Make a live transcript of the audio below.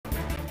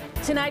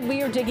Tonight,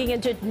 we are digging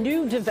into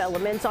new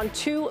developments on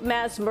two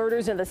mass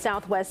murders in the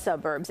southwest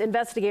suburbs.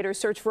 Investigators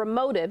search for a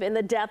motive in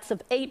the deaths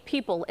of 8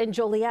 people in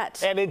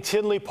Joliet. And in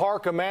Tinley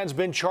Park, a man's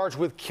been charged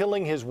with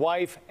killing his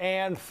wife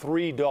and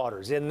 3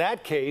 daughters. In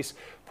that case,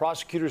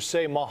 prosecutors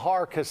say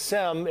Maher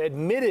Kassem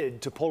admitted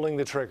to pulling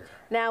the trigger.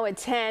 Now at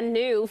 10,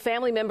 new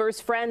family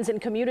members, friends, and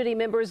community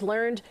members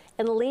learned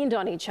and leaned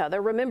on each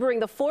other,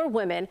 remembering the 4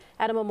 women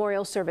at a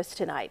memorial service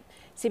tonight.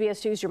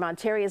 CBS News' Jermont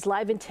Terry is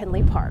live in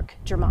Tinley Park.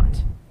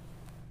 Jermont.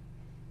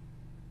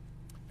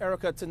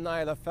 Erica,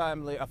 tonight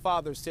a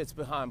father sits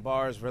behind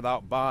bars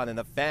without bond, and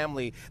a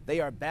family,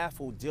 they are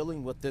baffled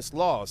dealing with this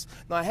loss.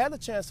 Now, I had a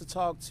chance to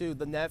talk to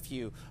the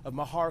nephew of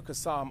Maher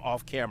Kassem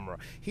off camera.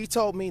 He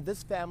told me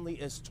this family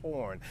is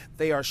torn.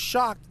 They are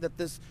shocked that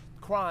this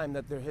crime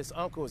that his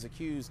uncle is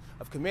accused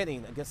of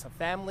committing against a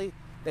family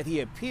that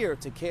he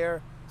appeared to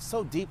care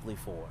so deeply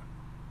for.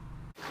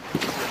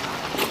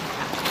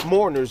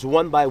 Mourners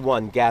one by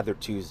one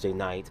gathered Tuesday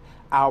night,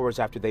 hours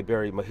after they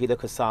buried Maher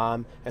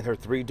Kassem and her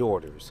 3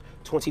 daughters,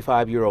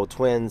 25-year-old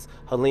twins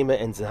Halima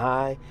and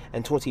Zahai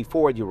and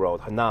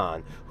 24-year-old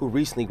Hanan, who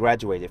recently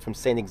graduated from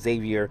St.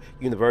 Xavier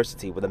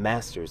University with a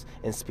master's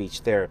in speech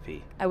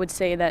therapy. I would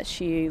say that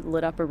she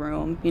lit up a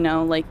room,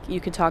 like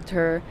you could talk to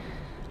her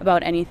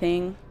about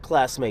anything.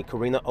 Classmate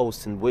Karina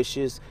Olsen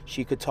wishes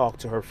she could talk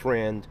to her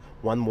friend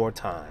one more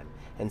time.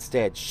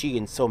 Instead, she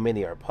and so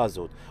many are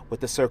puzzled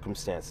with the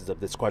circumstances of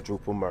this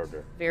quadruple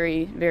murder.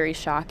 Very, very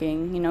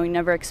shocking. You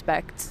never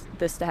expect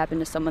this to happen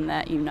to someone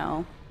that you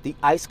know. The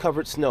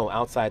ice-covered snow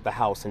outside the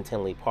house in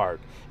Tinley Park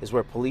is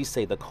where police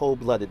say the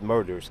cold-blooded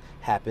murders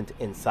happened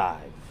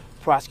inside.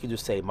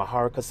 Prosecutors say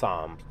Maher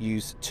Kassem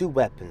used 2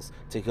 weapons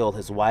to kill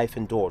his wife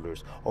and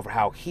daughters over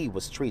how he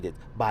was treated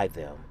by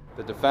them.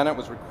 The defendant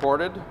was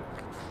recorded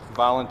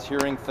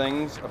volunteering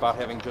things about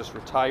having just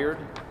retired,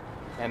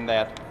 and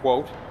that,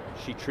 quote,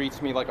 "She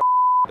treats me like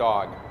a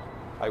dog.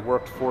 I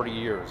worked 40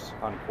 years,"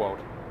 unquote.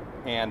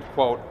 And,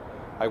 quote,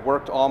 "I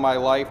worked all my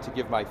life to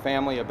give my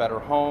family a better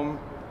home,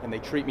 and they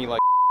treat me like."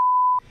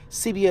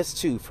 CBS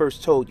 2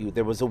 first told you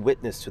there was a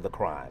witness to the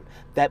crime.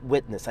 That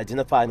witness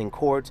identified in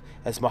court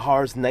as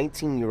Maher's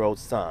 19-year-old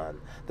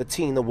son. The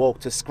teen awoke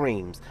to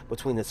screams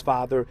between his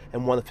father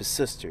and one of his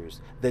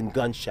sisters, then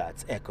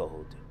gunshots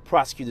echoed.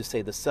 Prosecutors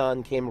say the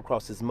son came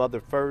across his mother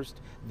first,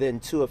 then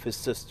 2 of his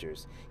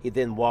sisters. He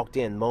then walked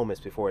in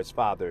moments before his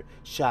father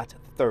shot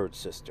the 3rd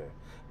sister.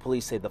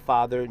 Police say the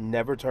father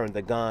never turned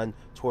the gun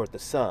toward the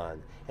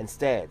son.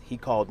 Instead, he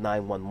called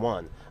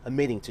 911,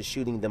 admitting to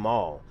shooting them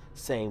all,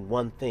 saying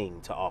one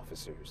thing to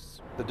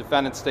officers. The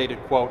defendant stated,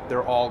 quote,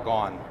 "They're all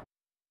gone."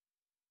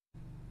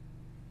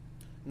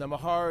 Now,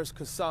 Maher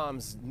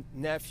Kassem's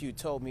nephew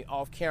told me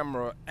off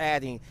camera,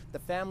 adding, the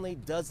family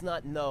does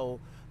not know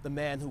the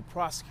man who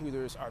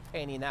prosecutors are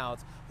painting out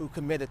who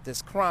committed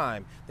this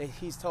crime. That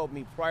he's told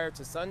me prior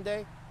to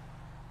Sunday,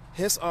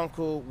 his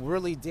uncle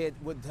really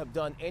would have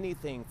done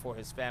anything for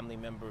his family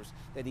members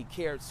that he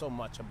cared so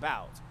much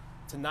about.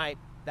 Tonight,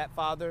 that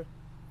father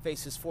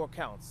faces 4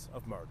 counts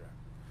of murder.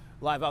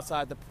 Live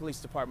outside the police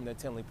department at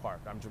Tinley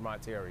Park, I'm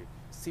Jermont Terry,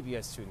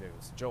 CBS 2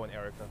 News. Joe and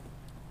Erica.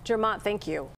 Jermont, thank you.